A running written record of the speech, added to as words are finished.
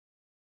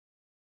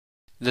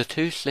The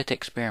two-slit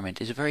experiment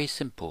is very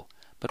simple,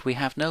 but we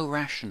have no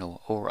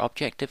rational or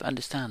objective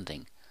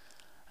understanding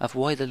of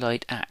why the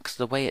light acts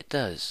the way it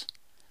does.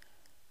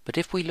 But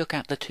if we look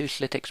at the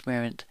two-slit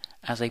experiment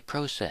as a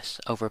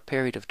process over a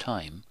period of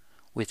time,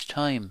 with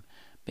time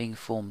being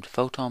formed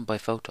photon by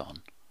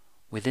photon,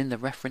 within the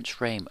reference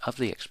frame of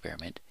the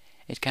experiment,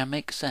 it can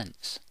make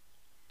sense.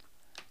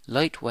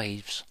 Light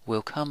waves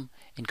will come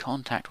in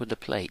contact with the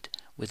plate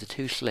with the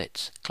two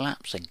slits,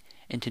 collapsing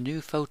into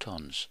new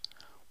photons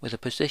with a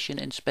position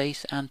in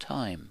space and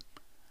time.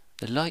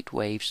 The light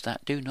waves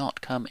that do not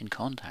come in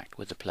contact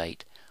with the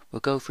plate will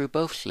go through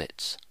both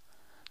slits.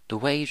 The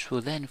waves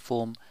will then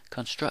form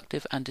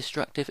constructive and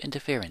destructive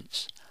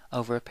interference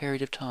over a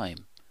period of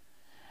time,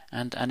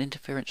 and an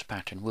interference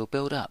pattern will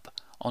build up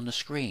on the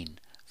screen,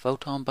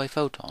 photon by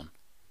photon.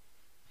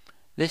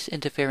 This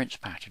interference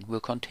pattern will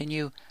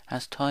continue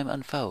as time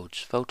unfolds,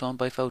 photon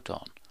by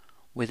photon,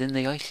 within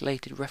the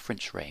isolated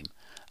reference frame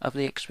of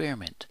the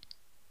experiment.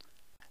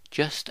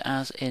 Just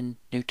as in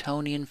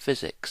Newtonian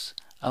physics,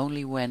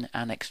 only when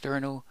an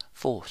external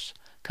force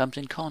comes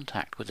in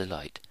contact with the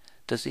light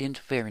does the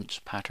interference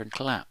pattern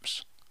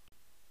collapse.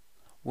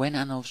 When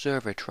an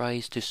observer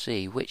tries to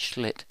see which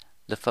slit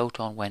the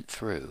photon went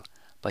through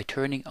by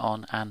turning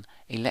on an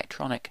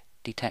electronic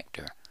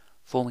detector,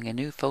 forming a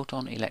new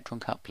photon-electron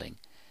coupling,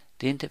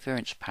 the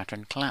interference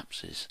pattern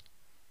collapses.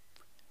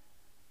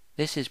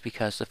 This is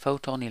because the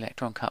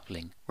photon-electron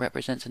coupling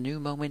represents a new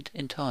moment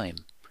in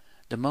time,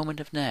 the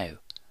moment of now,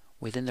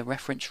 within the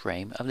reference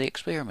frame of the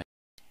experiment.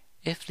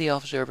 If the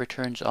observer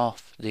turns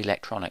off the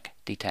electronic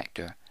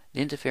detector,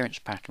 the interference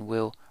pattern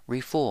will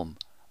reform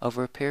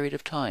over a period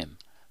of time,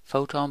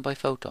 photon by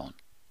photon.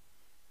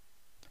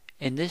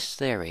 In this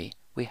theory,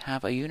 we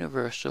have a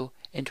universal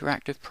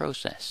interactive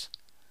process.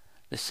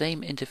 The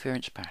same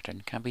interference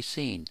pattern can be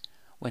seen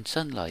when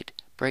sunlight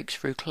breaks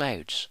through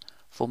clouds,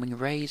 forming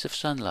rays of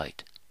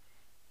sunlight.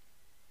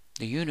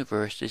 The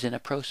universe is in a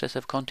process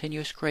of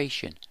continuous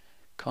creation,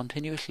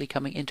 continuously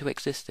coming into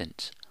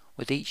existence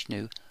with each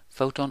new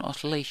photon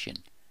oscillation.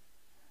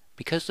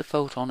 Because the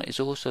photon is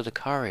also the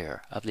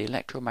carrier of the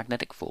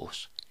electromagnetic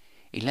force,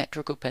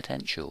 electrical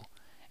potential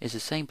is the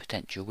same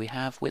potential we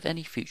have with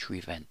any future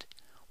event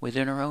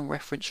within our own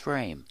reference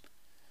frame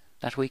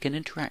that we can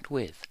interact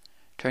with,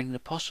 turning the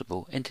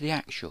possible into the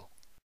actual.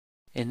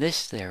 In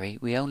this theory,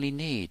 we only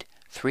need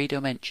 3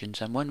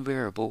 dimensions and 1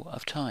 variable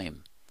of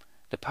time.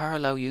 The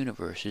parallel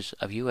universes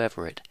of U.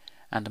 Everett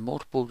and the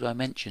multiple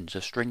dimensions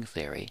of string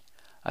theory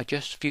are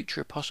just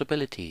future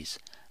possibilities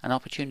and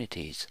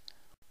opportunities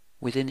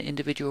within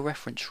individual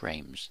reference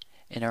frames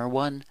in our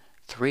one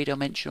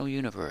 3-dimensional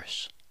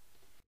universe.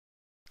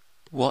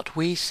 What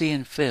we see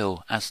and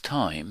feel as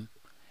time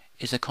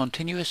is a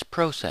continuous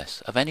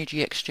process of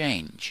energy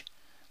exchange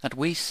that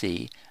we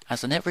see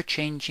as an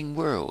ever-changing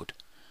world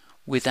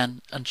with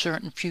an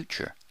uncertain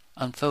future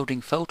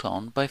unfolding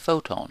photon by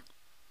photon.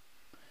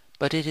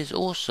 But it is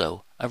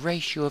also a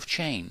ratio of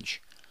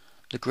change.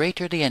 The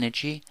greater the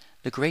energy,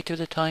 the greater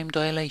the time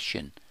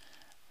dilation,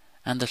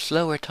 and the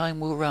slower time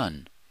will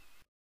run.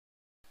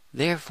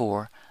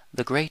 Therefore,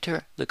 the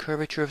greater the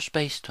curvature of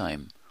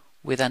space-time,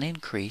 with an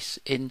increase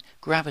in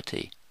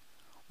gravity,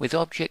 with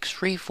objects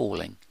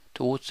free-falling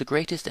towards the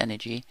greatest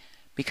energy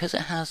because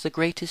it has the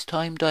greatest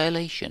time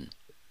dilation.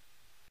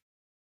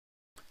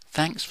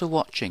 Thanks for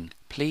watching.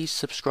 Please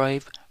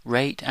subscribe,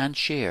 rate and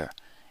share.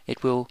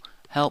 It will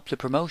help the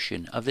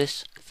promotion of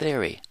this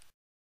theory.